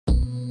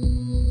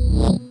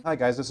Hi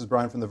guys, this is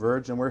Brian from The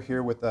Verge, and we're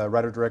here with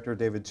writer-director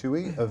David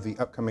Twohy of the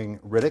upcoming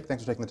Riddick.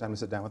 Thanks for taking the time to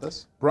sit down with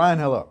us. Brian,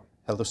 hello.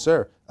 Hello,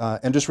 sir.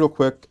 And just real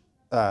quick,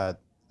 the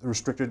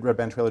restricted red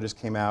band trailer just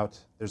came out.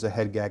 There's a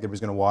head gag everybody's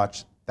going to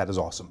watch. That is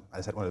awesome. I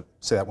just want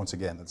to say that once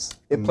again.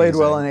 It played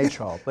well in H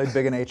Hall. Played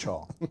big in H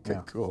Hall. Okay,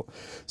 yeah. Cool.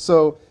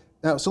 So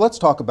let's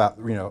talk about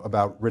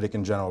about Riddick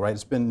in general, right?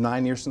 It's been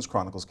 9 years since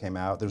Chronicles came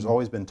out. There's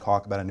always been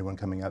talk about a new one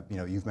coming up.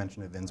 You've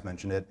mentioned it, Vin's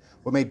mentioned it.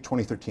 What made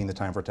 2013 the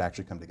time for it to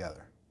actually come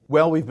together?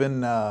 Well, we've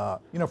been, for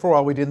a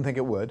while we didn't think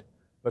it would,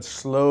 but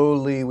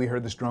slowly we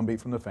heard this drumbeat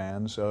from the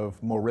fans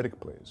of more Riddick,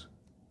 please.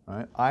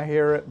 Right? I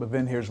hear it, but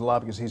Vin hears a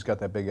lot because he's got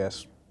that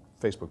big-ass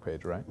Facebook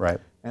page, right? Right.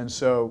 And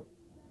so,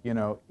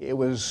 it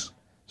was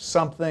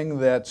something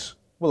that,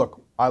 well,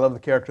 look, I love the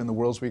character and the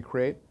worlds we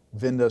create.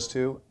 Vin does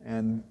too,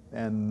 and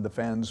the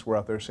fans were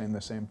out there saying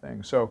the same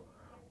thing. So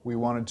we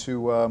wanted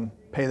to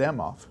pay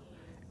them off.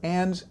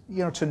 And,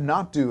 to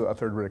not do a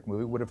third Riddick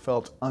movie would have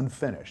felt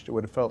unfinished. It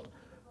would have felt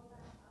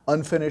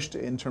unfinished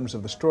in terms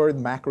of the story, the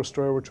macro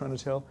story we're trying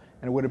to tell,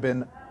 and it would have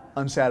been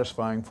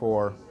unsatisfying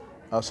for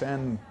us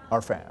and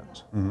our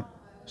fans. Mm-hmm.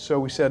 So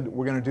we said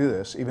we're going to do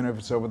this, even if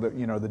it's over the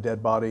the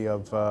dead body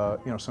of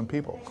some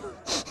people.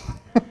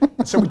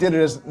 So we did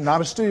it as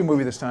not a studio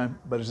movie this time,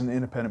 but as an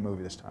independent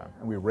movie this time,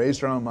 and we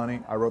raised our own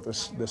money. I wrote the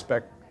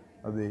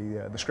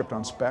script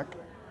on spec,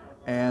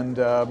 and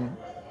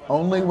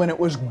only when it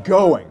was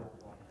going,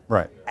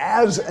 right,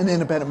 as an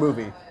independent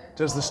movie,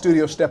 does the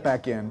studio step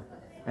back in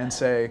and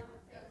say,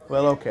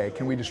 well, okay,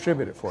 can we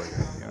distribute it for you?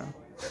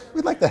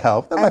 We'd like to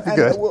help. That might be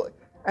good.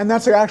 And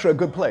that's actually a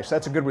good place.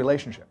 That's a good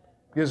relationship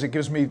because it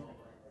gives me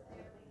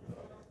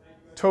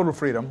total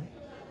freedom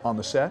on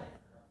the set.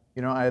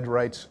 I had to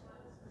write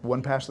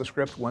one pass of the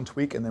script, one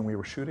tweak, and then we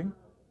were shooting.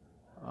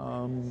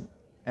 And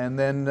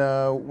then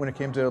when it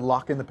came to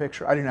lock in the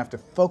picture, I didn't have to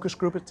focus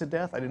group it to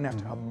death. I didn't have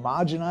to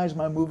homogenize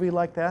my movie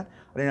like that.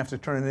 I didn't have to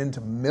turn it into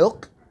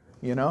milk.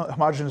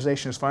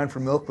 Homogenization is fine for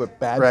milk, but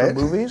bad for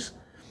movies.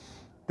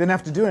 Didn't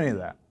have to do any of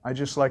that. I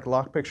just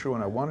lock picture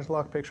when I wanted to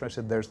lock picture. I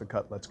said, there's the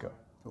cut, let's go.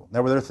 Cool.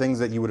 Now, were there things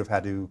that you would have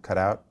had to cut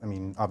out? I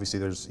mean, obviously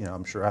there's,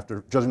 I'm sure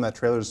after judging that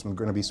trailer, there's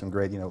going to be some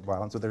great,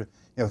 violence. Were there,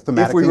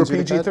 thematic if we were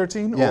things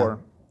PG-13 or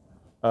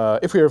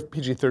if we were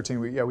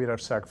PG-13, we'd have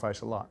to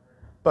sacrifice a lot.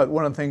 But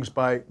one of the things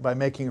by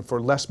making it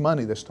for less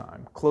money this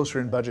time,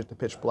 closer in budget to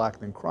Pitch Black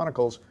than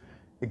Chronicles,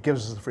 it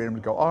gives us the freedom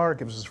to go R, it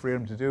gives us the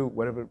freedom to do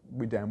whatever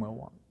we damn well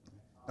want.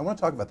 I want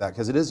to talk about that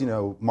because it is,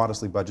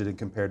 modestly budgeted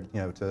compared,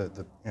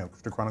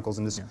 to Chronicles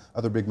and just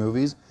other big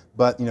movies.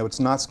 But it's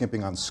not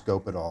skimping on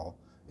scope at all.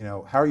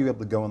 How are you able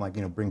to go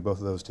and bring both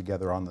of those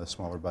together on the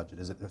smaller budget?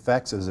 Is it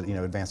effects? Is it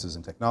advances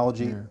in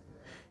technology? Yeah.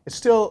 It's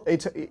still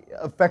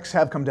effects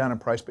have come down in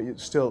price, but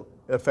still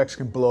effects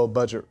can blow a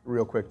budget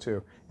real quick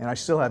too. And I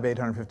still have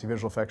 850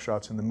 visual effects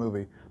shots in the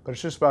movie, but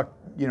it's just about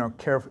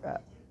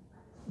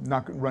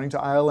not running to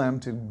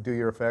ILM to do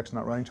your effects,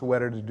 not running to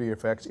Wetter to do your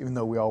effects, even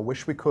though we all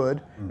wish we could.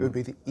 Mm-hmm. It would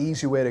be the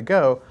easy way to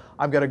go.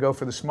 I've got to go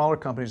for the smaller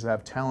companies that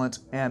have talent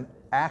and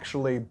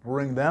actually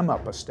bring them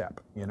up a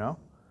step,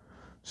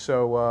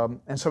 So,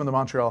 and some of the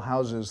Montreal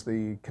houses,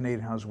 the Canadian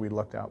houses we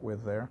lucked out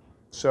with there.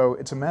 So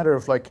it's a matter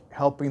of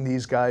helping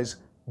these guys,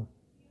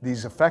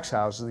 these effects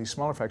houses, these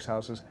smaller effects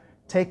houses,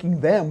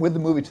 taking them with the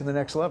movie to the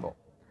next level.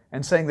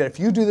 And saying that if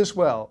you do this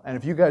well, and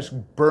if you guys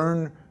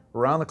burn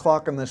around the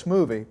clock on this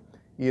movie,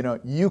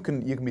 you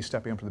can be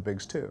stepping up to the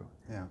bigs too.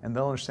 Yeah. And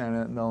they'll understand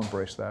it and they'll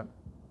embrace that.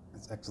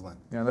 That's excellent.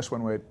 That's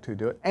one way to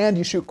do it. And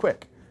you shoot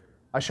quick.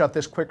 I shot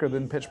this quicker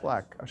than Pitch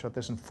Black. I shot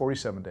this in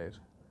 47 days.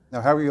 Now,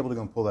 how were you able to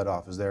go and pull that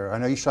off? I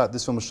know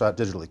this film was shot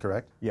digitally,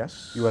 correct?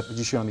 Yes. Did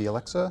you shoot on the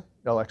Alexa?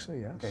 Alexa,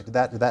 yes. Okay.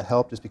 Did that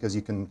help just because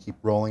you can keep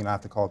rolling and not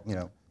have to call,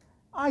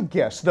 I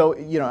guess, though,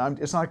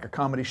 it's not like a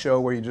comedy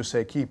show where you just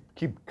say,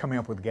 keep coming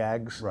up with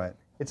gags. Right.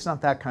 It's not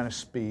that kind of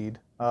speed.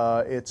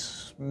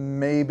 It's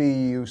maybe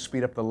you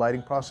speed up the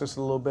lighting process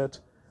a little bit,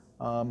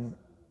 and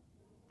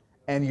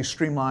you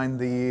streamline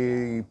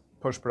the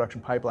post-production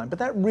pipeline. But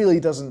that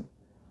really doesn't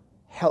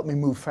help me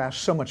move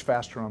so much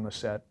faster on the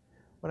set.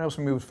 What helps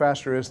me move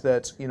faster is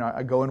that,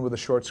 I go in with a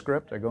short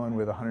script. I go in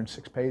with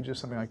 106 pages,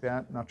 something like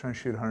that. I'm not trying to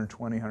shoot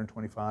 120,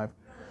 125.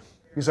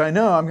 Because I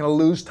know I'm going to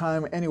lose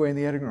time anyway in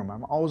the editing room.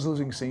 I'm always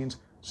losing scenes,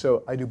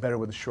 so I do better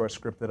with a short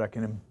script that I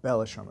can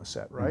embellish on the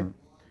set, right?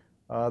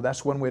 Mm-hmm.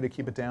 That's one way to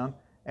keep it down.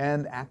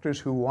 And actors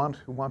who want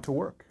to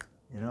work,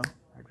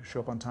 actors show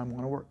up on time,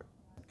 want to work.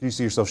 Do you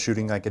see yourself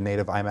shooting like a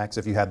native IMAX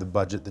if you had the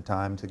budget, the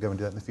time to go and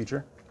do that in the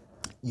future?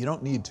 You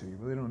don't need to. You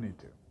really don't need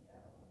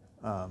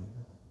to.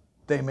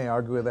 They may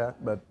argue with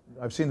that, but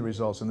I've seen the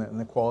results, and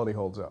the quality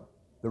holds up.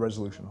 The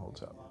resolution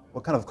holds up.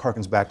 Well, kind of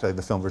harkens back to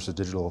the film versus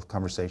digital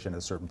conversation at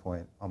a certain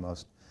point,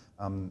 almost.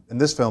 In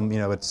this film,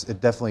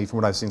 it definitely, from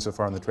what I've seen so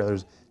far in the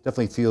trailers,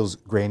 definitely feels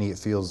grainy. It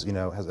feels,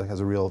 has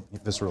a real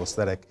visceral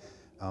aesthetic.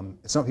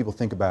 It's not what people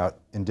think about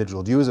in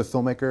digital. Do you, as a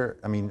filmmaker,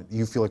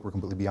 you feel like we're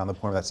completely beyond the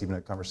point where that's even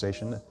a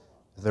conversation? Are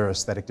there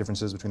aesthetic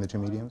differences between the two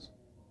mediums?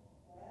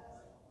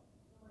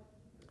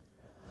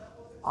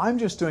 I'm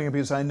just doing it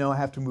because I know I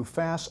have to move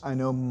fast. I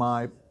know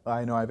my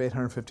I know I have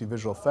 850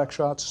 visual effect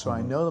shots, so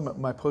I know that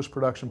my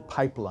post-production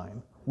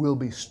pipeline will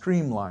be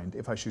streamlined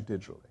if I shoot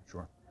digitally.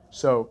 Sure.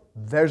 So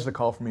there's the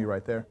call for me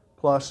right there.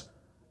 Plus,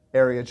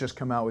 Arri had just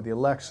come out with the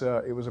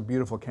Alexa. It was a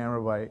beautiful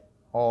camera by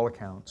all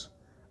accounts.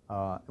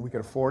 We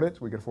could afford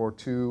it. We could afford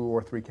 2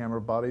 or 3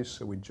 camera bodies,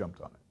 so we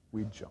jumped on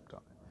it.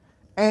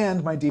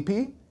 And my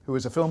DP, who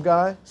is a film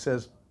guy,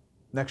 says,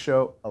 next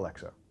show,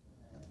 Alexa.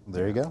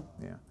 There you go.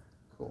 Yeah.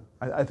 Cool.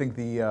 I think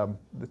the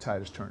tide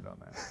has turned on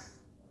that.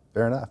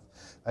 Fair enough.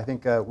 I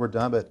think we're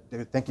done, but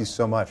David, thank you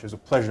so much. It was a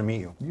pleasure to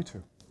meet you. You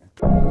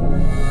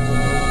too.